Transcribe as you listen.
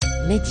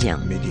ميديا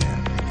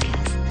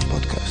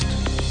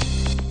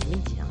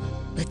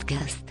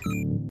بودكاست.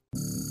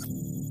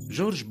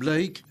 جورج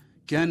بلاك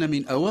كان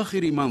من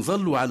أواخر من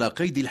ظلوا على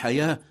قيد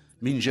الحياة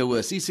من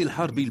جواسيس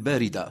الحرب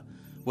الباردة،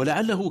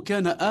 ولعله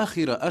كان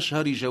آخر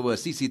أشهر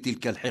جواسيس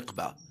تلك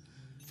الحقبة.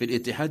 في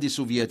الإتحاد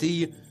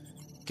السوفياتي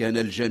كان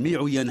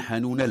الجميع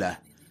ينحنون له.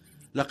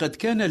 لقد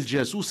كان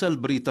الجاسوس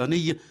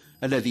البريطاني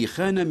الذي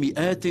خان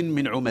مئات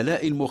من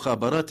عملاء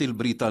المخابرات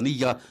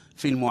البريطانية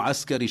في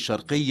المعسكر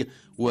الشرقي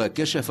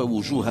وكشف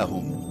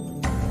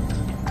وجوههم.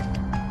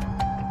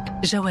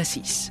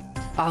 جواسيس،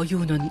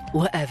 عيون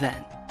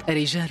وآذان،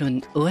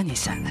 رجال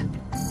ونساء،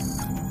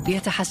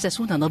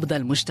 يتحسسون نبض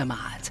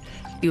المجتمعات،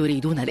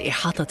 يريدون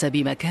الإحاطة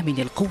بمكامن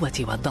القوة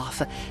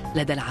والضعف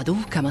لدى العدو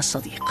كما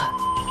الصديق.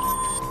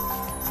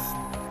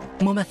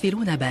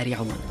 ممثلون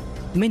بارعون،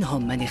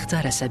 منهم من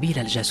اختار سبيل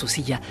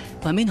الجاسوسية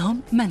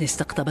ومنهم من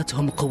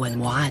استقطبتهم قوى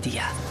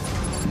المعادية.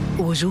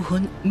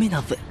 وجوه من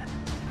الظل،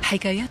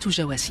 حكايات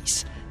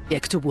جواسيس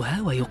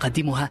يكتبها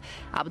ويقدمها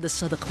عبد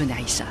الصادق بن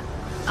عيسى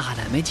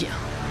على ميديا.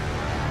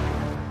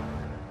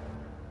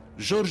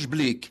 جورج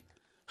بلاك،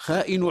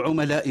 خائن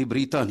عملاء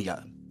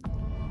بريطانيا.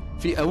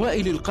 في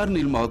أوائل القرن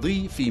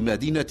الماضي في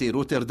مدينة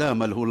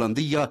روتردام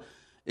الهولندية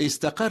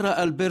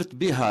استقر ألبرت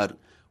بيهار،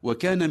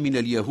 وكان من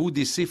اليهود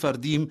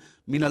السفرديم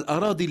من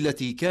الأراضي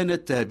التي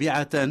كانت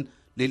تابعة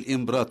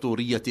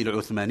للإمبراطورية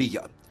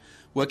العثمانية،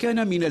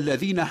 وكان من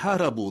الذين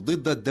حاربوا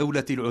ضد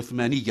الدولة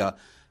العثمانية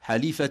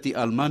حليفة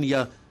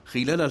ألمانيا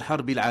خلال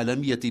الحرب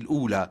العالمية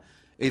الأولى،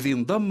 إذ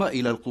انضم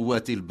إلى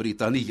القوات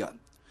البريطانية.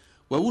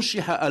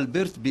 ووشح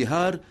ألبرت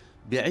بيهار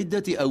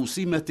بعدة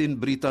أوسمة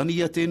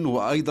بريطانية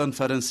وأيضا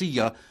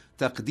فرنسية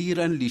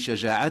تقديرا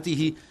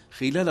لشجاعته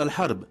خلال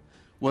الحرب،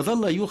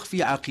 وظل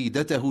يخفي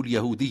عقيدته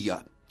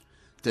اليهودية.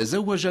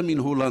 تزوج من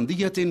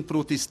هولندية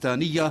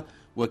بروتستانية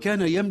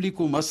وكان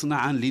يملك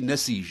مصنعا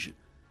للنسيج.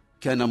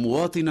 كان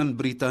مواطنا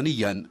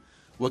بريطانيا،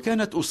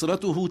 وكانت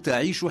أسرته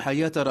تعيش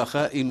حياة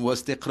رخاء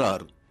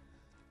واستقرار.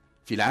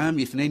 في العام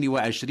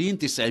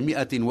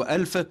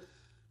 22/900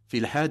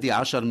 في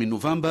 11 من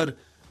نوفمبر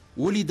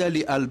ولد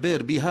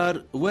لألبير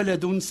بيهار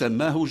ولد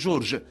سماه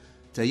جورج،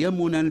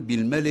 تيمنا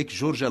بالملك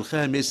جورج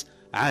الخامس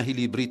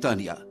عاهل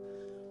بريطانيا،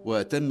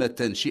 وتمت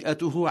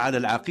تنشئته على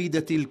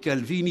العقيدة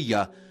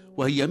الكالفينية،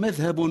 وهي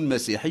مذهب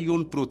مسيحي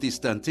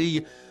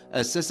بروتستانتي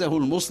أسسه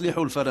المصلح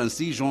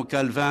الفرنسي جون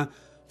كالفان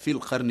في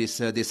القرن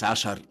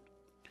ال16.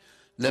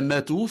 لما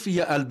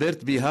توفي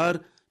ألبرت بيهار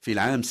في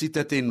العام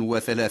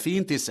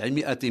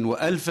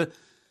 36/900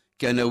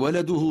 كان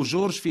ولده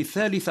جورج في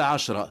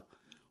 13،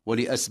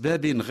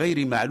 ولأسباب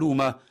غير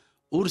معلومة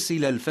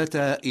أرسل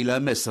الفتى إلى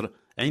مصر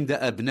عند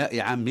أبناء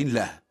عم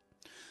له.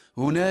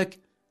 هناك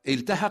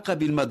التحق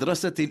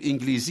بالمدرسة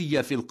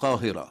الإنجليزية في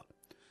القاهرة.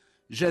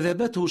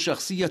 جذبته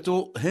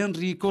شخصية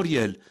هنري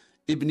كورييل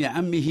ابن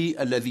عمه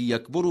الذي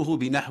يكبره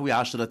بنحو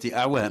 10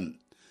 أعوام،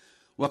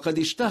 وقد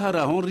اشتهر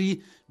هنري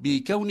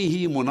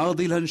بكونه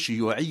مناضلا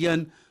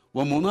شيوعيا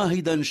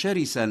ومناهضا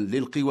شرسا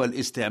للقوى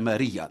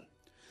الاستعمارية،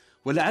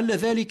 ولعل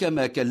ذلك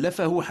ما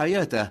كلفه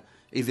حياته،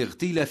 إذ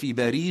اغتيل في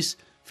باريس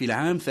في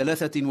العام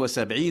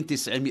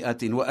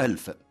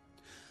 73/900.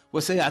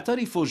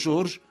 وسيعترف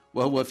جورج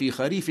وهو في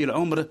خريف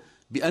العمر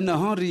بأن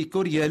هنري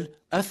كورييل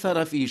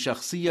أثر في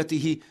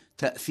شخصيته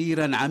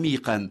تأثيرا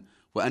عميقا،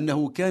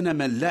 وأنه كان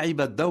من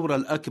لعب الدور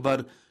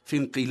الأكبر في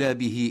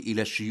انقلابه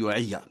إلى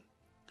الشيوعية.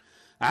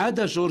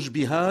 عاد جورج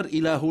بيهار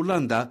إلى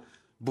هولندا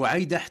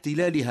بعيد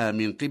احتلالها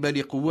من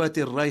قبل قوات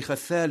الرايخ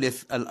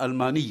الثالث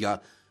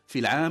الألمانية في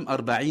العام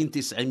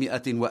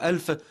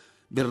 40/900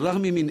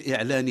 بالرغم من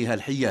إعلانها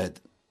الحياد.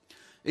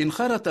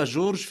 انخرط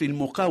جورج في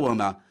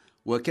المقاومة،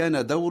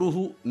 وكان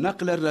دوره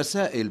نقل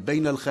الرسائل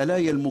بين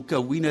الخلايا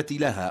المكونة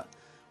لها،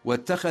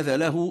 واتخذ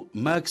له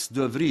ماكس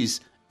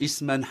دوفريز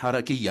اسما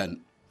حركيا.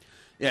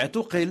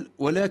 اعتقل،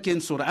 ولكن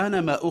سرعان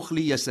ما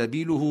أخلي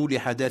سبيله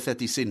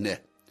لحداثة سنه.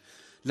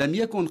 لم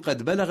يكن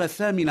قد بلغ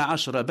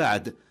 18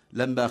 بعد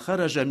لما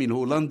خرج من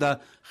هولندا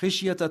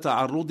خشية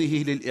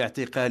تعرضه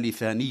للاعتقال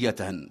ثانية.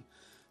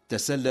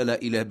 تسلل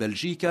إلى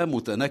بلجيكا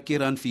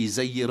متنكرا في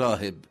زي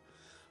راهب،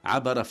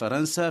 عبر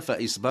فرنسا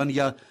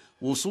فإسبانيا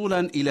وصولا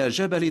إلى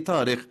جبل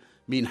طارق،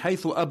 من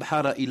حيث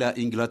أبحر إلى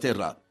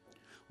إنجلترا،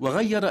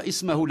 وغير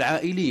اسمه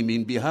العائلي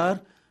من بيهار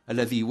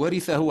الذي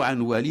ورثه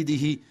عن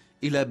والده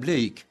إلى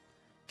بلاك.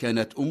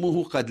 كانت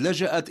أمه قد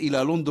لجأت إلى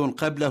لندن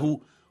قبله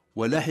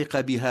ولحق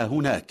بها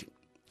هناك.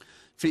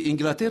 في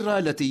إنجلترا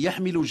التي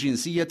يحمل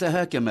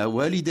جنسيتها كما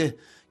والده،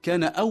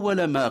 كان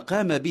أول ما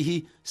قام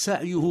به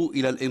سعيه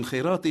إلى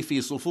الانخراط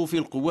في صفوف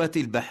القوات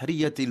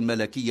البحرية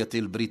الملكية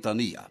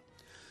البريطانية،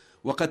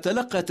 وقد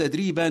تلقى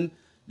تدريبا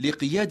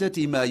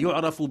لقيادة ما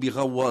يعرف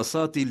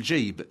بغواصات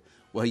الجيب،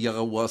 وهي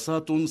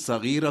غواصات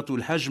صغيرة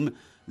الحجم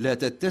لا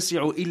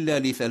تتسع إلا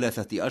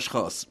ل3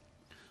 أشخاص،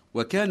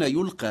 وكان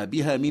يلقى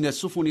بها من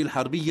السفن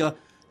الحربية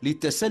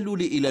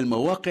للتسلل إلى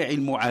المواقع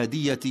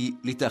المعادية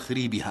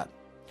لتخريبها.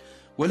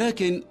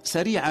 ولكن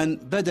سريعا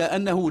بدا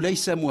أنه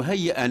ليس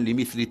مهيئا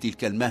لمثل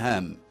تلك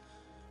المهام،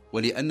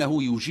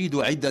 ولأنه يجيد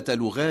عدة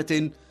لغات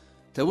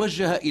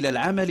توجه إلى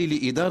العمل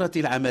لإدارة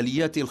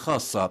العمليات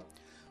الخاصة،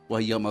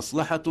 وهي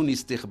مصلحة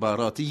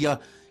استخباراتية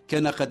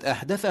كان قد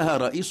أحدثها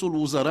رئيس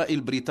الوزراء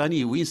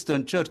البريطاني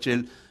وينستون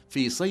تشرشل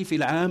في صيف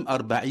العام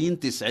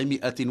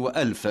 409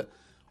 وألف،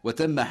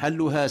 وتم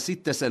حلها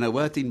 6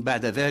 سنوات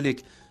بعد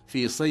ذلك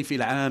في صيف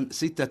العام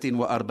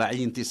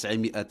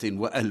 46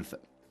 وألف.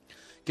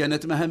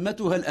 كانت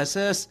مهمتها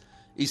الأساس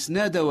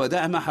إسناد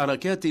ودعم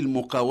حركات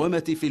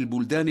المقاومة في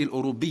البلدان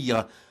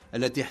الأوروبية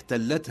التي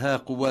احتلتها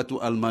قوات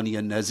ألمانيا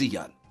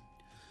النازية.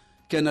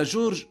 كان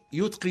جورج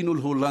يتقن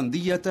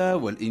الهولندية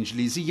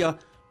والإنجليزية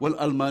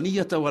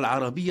والألمانية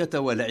والعربية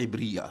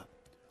والعبرية،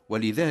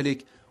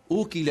 ولذلك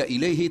أوكل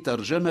إليه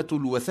ترجمة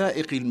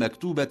الوثائق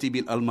المكتوبة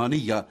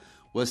بالألمانية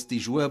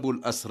واستجواب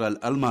الأسرى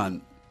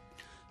الألمان.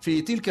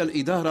 في تلك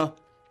الإدارة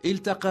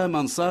التقى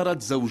من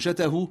صارت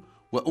زوجته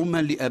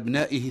وأما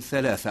لأبنائه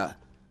 3،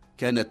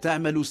 كانت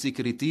تعمل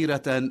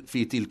سكرتيرة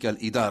في تلك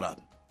الإدارة.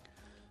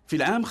 في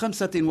العام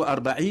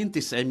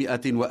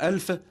 45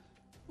 وألف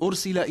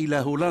أرسل إلى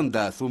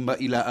هولندا ثم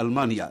إلى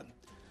ألمانيا.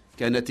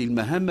 كانت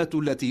المهمة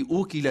التي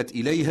أوكلت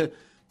إليه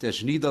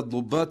تجنيد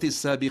الضباط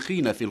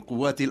السابقين في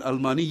القوات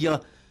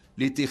الألمانية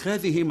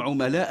لاتخاذهم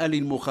عملاء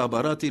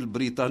للمخابرات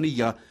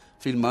البريطانية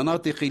في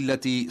المناطق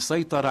التي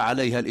سيطر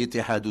عليها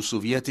الاتحاد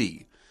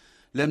السوفياتي.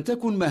 لم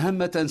تكن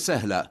مهمة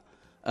سهلة،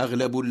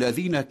 أغلب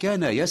الذين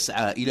كان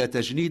يسعى إلى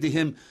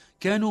تجنيدهم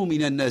كانوا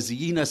من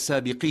النازيين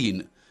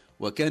السابقين،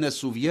 وكان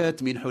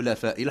السوفيات من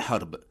حلفاء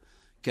الحرب.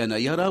 كان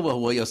يرى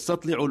وهو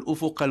يستطلع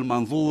الأفق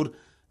المنظور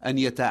أن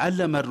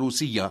يتعلم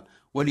الروسية،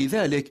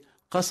 ولذلك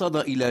قصد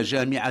إلى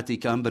جامعة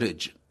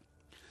كامبريدج.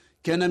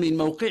 كان من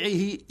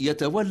موقعه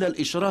يتولى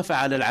الإشراف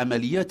على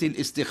العمليات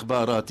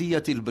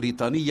الاستخباراتية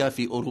البريطانية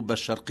في أوروبا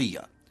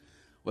الشرقية.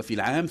 وفي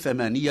العام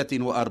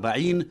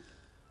 48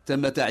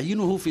 تم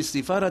تعيينه في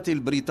السفارة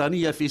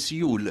البريطانية في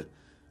سيول،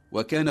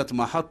 وكانت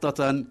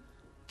محطة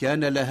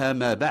كان لها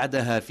ما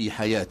بعدها في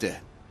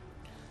حياته.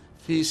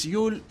 في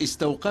سيول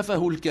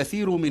استوقفه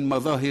الكثير من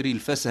مظاهر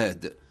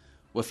الفساد،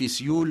 وفي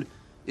سيول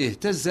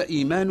اهتز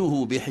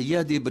إيمانه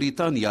بحياد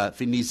بريطانيا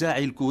في النزاع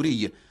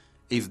الكوري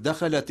إذ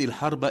دخلت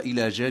الحرب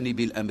إلى جانب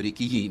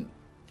الأمريكيين.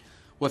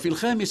 وفي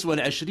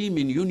 25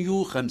 من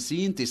يونيو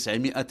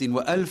 900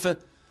 وألف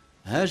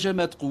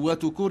هاجمت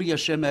قوات كوريا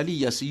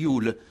الشمالية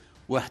سيول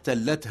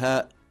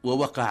واحتلتها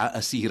ووقع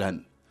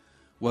أسيرا،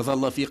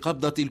 وظل في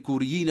قبضة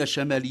الكوريين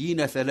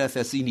الشماليين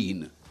 3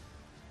 سنين.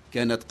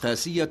 كانت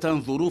قاسية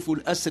ظروف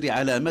الأسر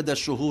على مدى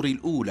الشهور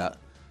الأولى،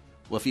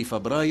 وفي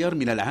فبراير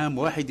من العام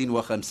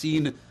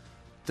 51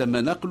 تم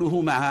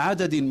نقله مع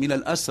عدد من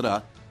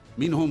الأسرى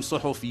منهم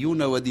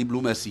صحفيون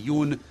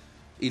ودبلوماسيون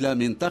إلى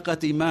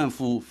منطقة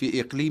مانفو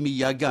في إقليم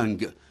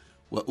ياغانغ،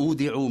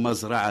 وأودعوا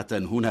مزرعة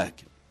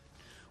هناك.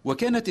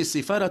 وكانت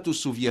السفارة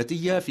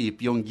السوفياتية في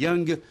بيونغ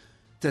يانغ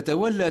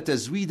تتولى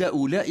تزويد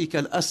أولئك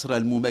الأسرى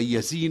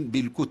المميزين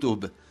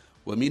بالكتب،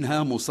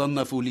 ومنها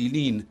مصنف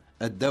لينين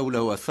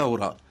الدولة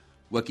والثورة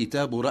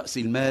وكتاب رأس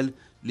المال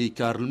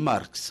لكارل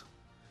ماركس.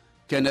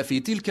 كان في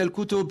تلك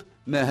الكتب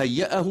ما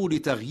هيأه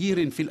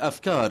لتغيير في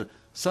الأفكار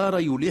صار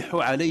يلح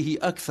عليه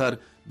أكثر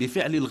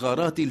بفعل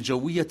الغارات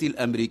الجوية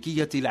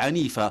الأمريكية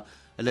العنيفة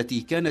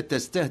التي كانت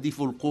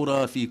تستهدف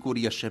القرى في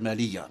كوريا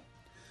الشمالية.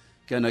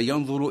 كان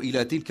ينظر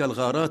إلى تلك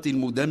الغارات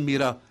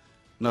المدمرة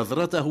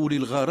نظرته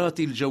للغارات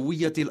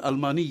الجوية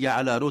الألمانية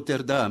على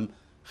روتردام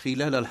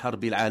خلال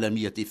الحرب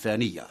العالمية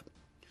الثانية.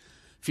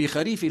 في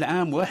خريف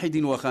العام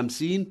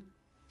 51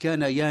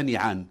 كان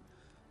يانعا،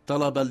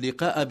 طلب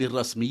اللقاء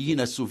بالرسميين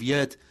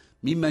السوفيات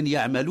ممن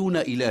يعملون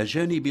إلى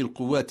جانب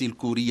القوات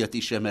الكورية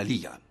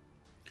الشمالية.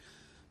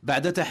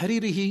 بعد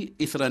تحريره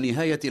إثر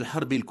نهاية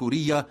الحرب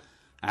الكورية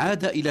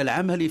عاد إلى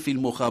العمل في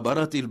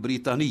المخابرات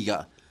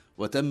البريطانية،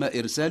 وتم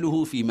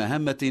إرساله في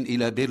مهمة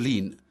إلى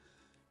برلين.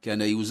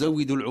 كان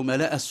يزود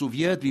العملاء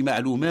السوفيات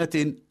بمعلومات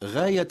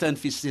غاية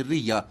في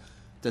السرية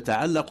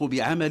تتعلق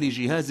بعمل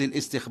جهاز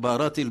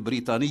الاستخبارات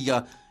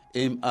البريطانية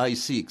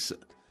MI6.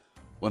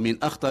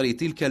 ومن أخطر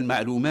تلك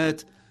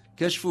المعلومات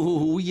كشفه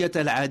هوية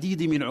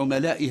العديد من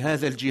عملاء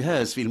هذا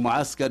الجهاز في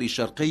المعسكر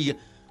الشرقي،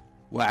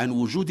 وعن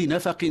وجود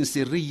نفق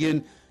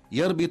سري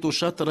يربط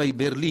شطري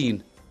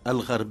برلين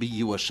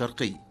الغربي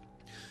والشرقي.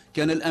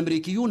 كان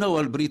الأمريكيون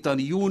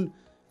والبريطانيون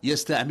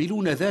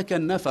يستعملون ذاك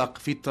النفق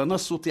في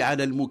التنصت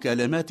على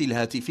المكالمات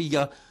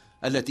الهاتفية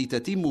التي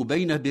تتم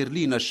بين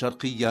برلين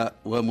الشرقية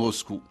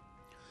وموسكو.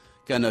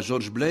 كان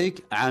جورج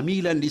بلاك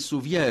عميلا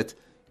للسوفيات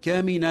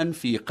كامنا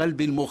في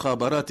قلب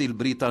المخابرات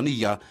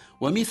البريطانية،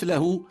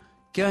 ومثله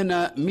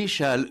كان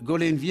ميشيل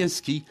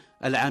غولينفيسكي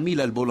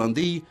العميل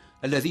البولندي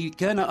الذي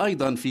كان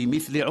أيضا في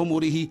مثل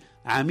عمره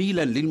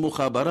عميلا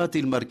للمخابرات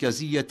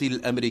المركزية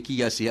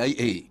الأمريكية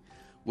CIA.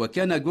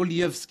 وكان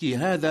غوليفسكي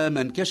هذا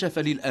من كشف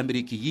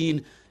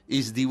للأمريكيين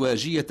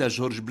ازدواجية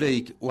جورج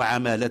بلاك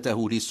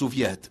وعمالته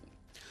للسوفيات.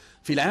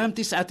 في العام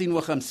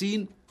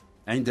 59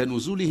 عند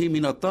نزوله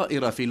من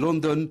الطائرة في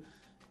لندن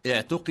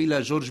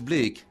اعتقل جورج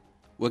بلاك،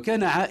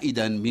 وكان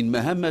عائدا من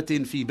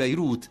مهمة في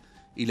بيروت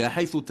إلى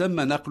حيث تم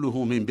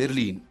نقله من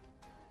برلين.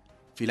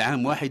 في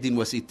العام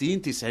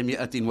 61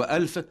 900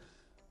 وألف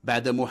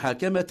بعد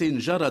محاكمة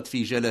جرت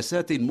في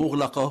جلسات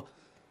مغلقة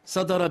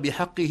صدر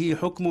بحقه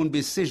حكم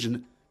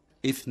بالسجن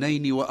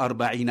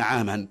 42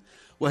 عاما،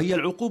 وهي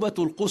العقوبة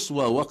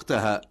القصوى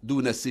وقتها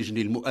دون السجن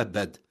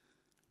المؤبد.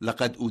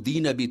 لقد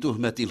أدين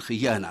بتهمة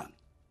الخيانة.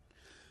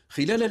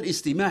 خلال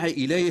الاستماع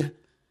إليه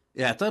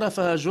اعترف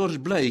جورج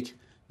بلاك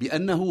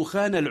بأنه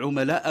خان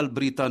العملاء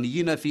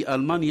البريطانيين في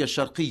ألمانيا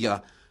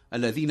الشرقية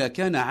الذين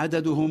كان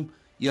عددهم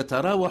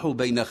يتراوح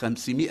بين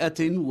 500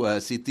 و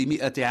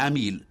 600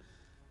 عميل.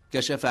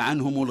 كشف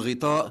عنهم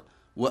الغطاء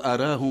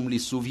وأراهم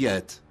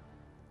للسوفيات.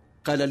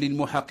 قال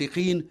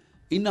للمحققين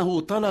إنه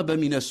طلب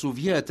من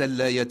السوفيات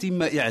ألا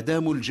يتم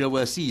إعدام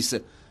الجواسيس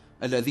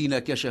الذين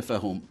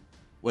كشفهم،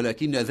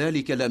 ولكن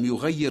ذلك لم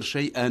يغير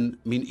شيئا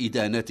من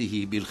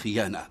إدانته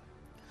بالخيانة.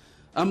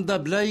 أمضى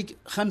بلاك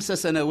 5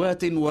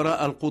 سنوات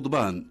وراء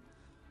القضبان،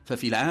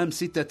 ففي العام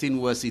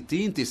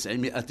 66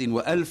 900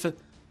 وألف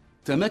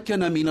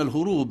تمكن من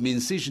الهروب من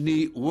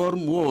سجن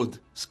وورموود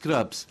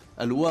سكرابس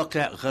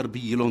الواقع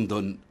غربي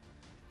لندن.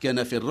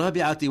 كان في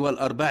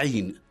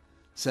 44.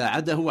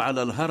 ساعده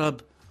على الهرب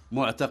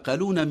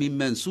معتقلون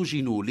ممن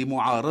سجنوا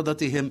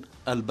لمعارضتهم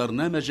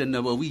البرنامج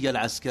النووي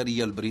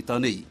العسكري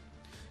البريطاني.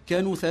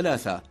 كانوا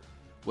 3،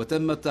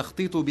 وتم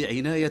التخطيط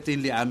بعناية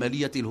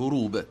لعملية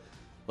الهروب،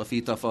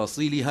 وفي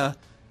تفاصيلها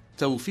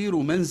توفير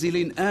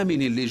منزل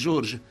آمن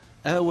لجورج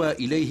آوى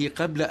إليه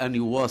قبل أن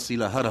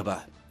يواصل هربه.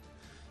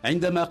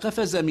 عندما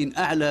قفز من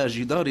أعلى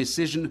جدار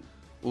السجن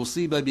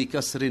أصيب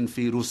بكسر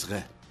في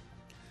رسغه.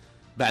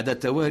 بعد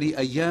التواري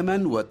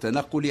أياما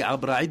والتنقل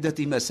عبر عدة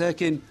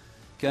مساكن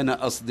كان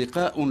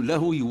أصدقاء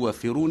له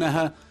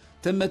يوفرونها،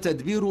 تم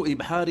تدبير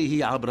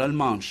إبحاره عبر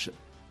المانش.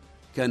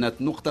 كانت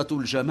نقطة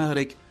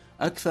الجمارك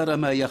أكثر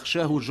ما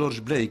يخشاه جورج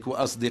بلاك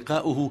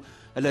وأصدقاؤه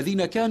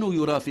الذين كانوا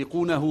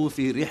يرافقونه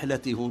في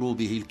رحلة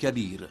هروبه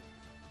الكبير.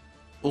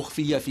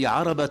 أخفي في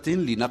عربة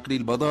لنقل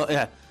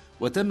البضائع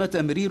وتم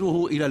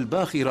تمريره إلى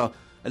الباخرة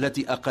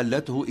التي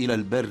أقلته إلى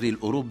البر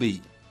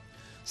الأوروبي.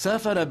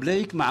 سافر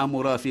بلاك مع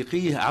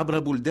مرافقيه عبر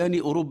بلدان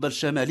أوروبا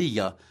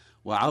الشمالية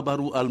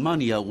وعبروا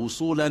ألمانيا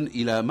وصولا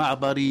إلى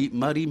معبر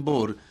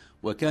مارينبور،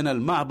 وكان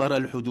المعبر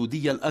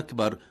الحدودي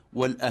الأكبر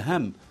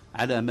والأهم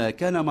على ما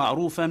كان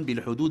معروفا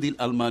بالحدود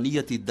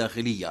الألمانية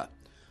الداخلية،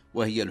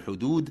 وهي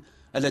الحدود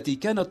التي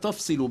كانت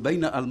تفصل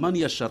بين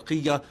ألمانيا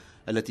الشرقية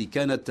التي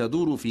كانت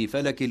تدور في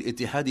فلك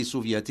الإتحاد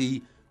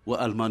السوفياتي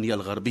وألمانيا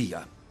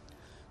الغربية.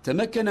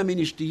 تمكن من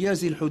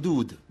اجتياز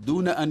الحدود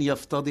دون أن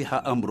يفتضح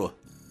أمره.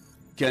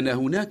 كان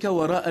هناك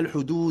وراء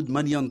الحدود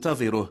من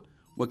ينتظره،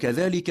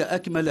 وكذلك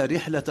أكمل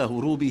رحلة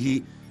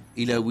هروبه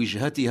إلى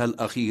وجهتها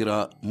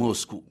الأخيرة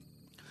موسكو.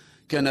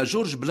 كان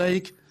جورج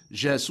بلاك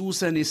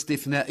جاسوسا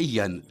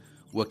استثنائيا،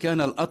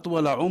 وكان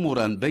الأطول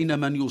عمرا بين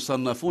من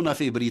يصنفون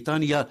في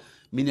بريطانيا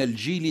من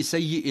الجيل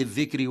سيء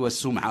الذكر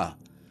والسمعة،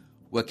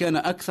 وكان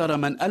أكثر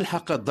من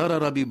ألحق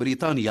الضرر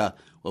ببريطانيا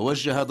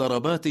ووجه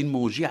ضربات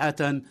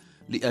موجعة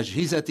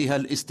لأجهزتها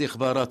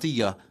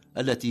الاستخباراتية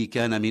التي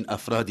كان من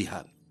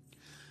أفرادها.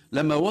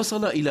 لما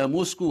وصل إلى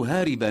موسكو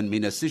هاربا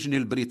من السجن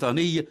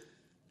البريطاني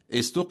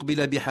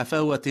استقبل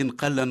بحفاوة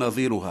قل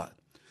نظيرها.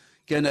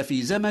 كان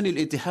في زمن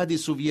الاتحاد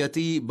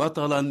السوفياتي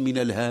بطلا من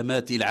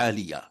الهامات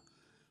العالية،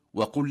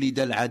 وقلد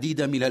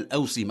العديد من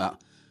الأوسمة،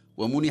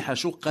 ومنح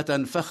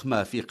شقة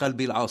فخمة في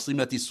قلب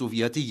العاصمة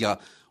السوفياتية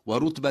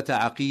ورتبة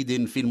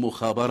عقيد في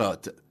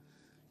المخابرات.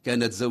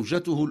 كانت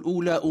زوجته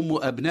الأولى أم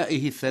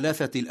أبنائه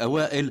الثلاثة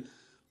الأوائل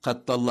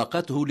قد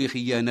طلقته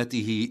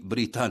لخيانته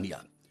بريطانيا.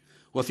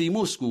 وفي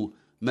موسكو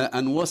ما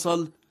أن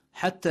وصل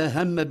حتى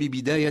هم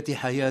ببداية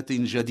حياة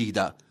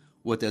جديدة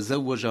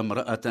وتزوج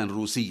امرأة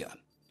روسية.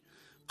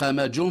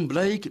 قام جون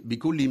بلاك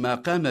بكل ما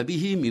قام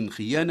به من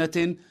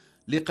خيانة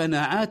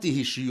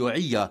لقناعاته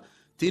الشيوعية،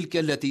 تلك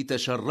التي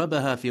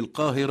تشربها في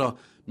القاهرة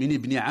من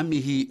ابن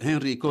عمه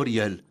هنري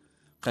كوريال،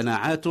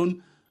 قناعات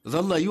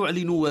ظل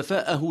يعلن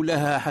وفاءه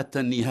لها حتى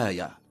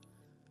النهاية.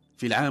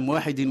 في العام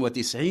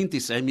 91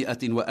 900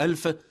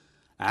 وألف،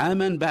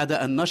 عاما بعد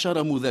أن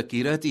نشر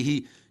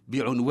مذكراته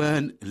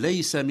بعنوان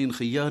ليس من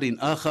خيار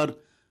آخر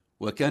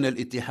وكان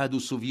الاتحاد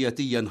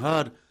السوفياتي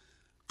ينهار،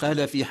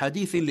 قال في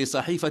حديث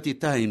لصحيفة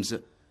التايمز: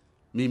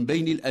 من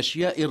بين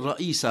الأشياء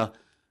الرئيسة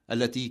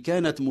التي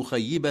كانت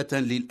مخيبة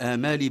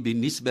للآمال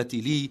بالنسبة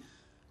لي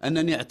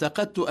أنني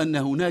اعتقدت أن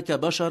هناك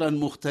بشرا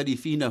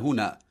مختلفين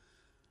هنا،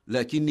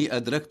 لكني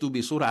أدركت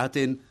بسرعة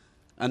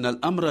أن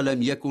الأمر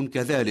لم يكن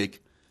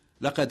كذلك.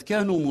 لقد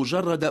كانوا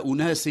مجرد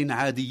أناس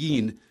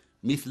عاديين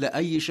مثل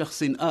أي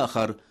شخص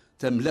آخر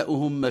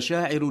تملأهم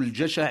مشاعر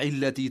الجشع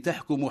التي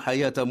تحكم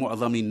حياة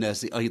معظم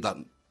الناس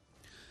أيضا.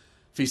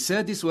 في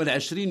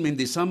 26 من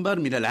ديسمبر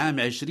من العام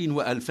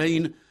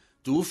 2020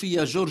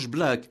 توفي جورج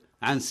بلاك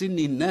عن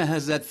سن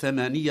ناهزت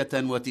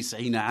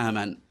 98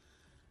 عاما.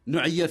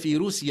 نعي في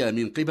روسيا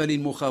من قبل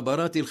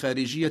المخابرات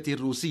الخارجية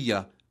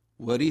الروسية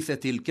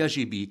ورثة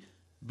الكاجبي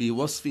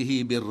بوصفه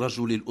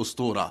بالرجل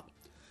الأسطورة.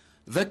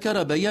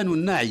 ذكر بيان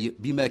النعي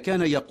بما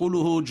كان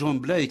يقوله جون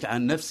بلاك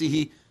عن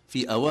نفسه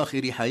في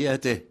أواخر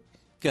حياته.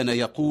 كان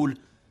يقول: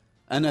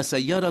 أنا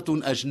سيارة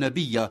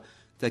أجنبية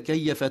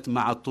تكيفت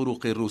مع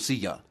الطرق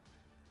الروسية.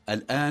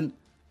 الآن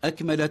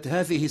أكملت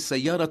هذه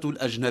السيارة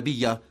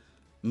الأجنبية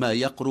ما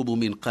يقرب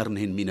من قرن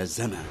من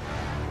الزمن.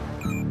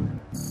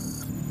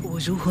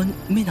 وجوه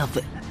من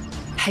الظل،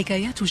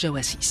 حكايات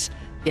جواسيس،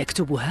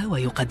 يكتبها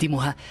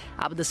ويقدمها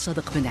عبد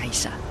الصادق بن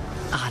عيسى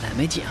على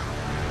ميديا.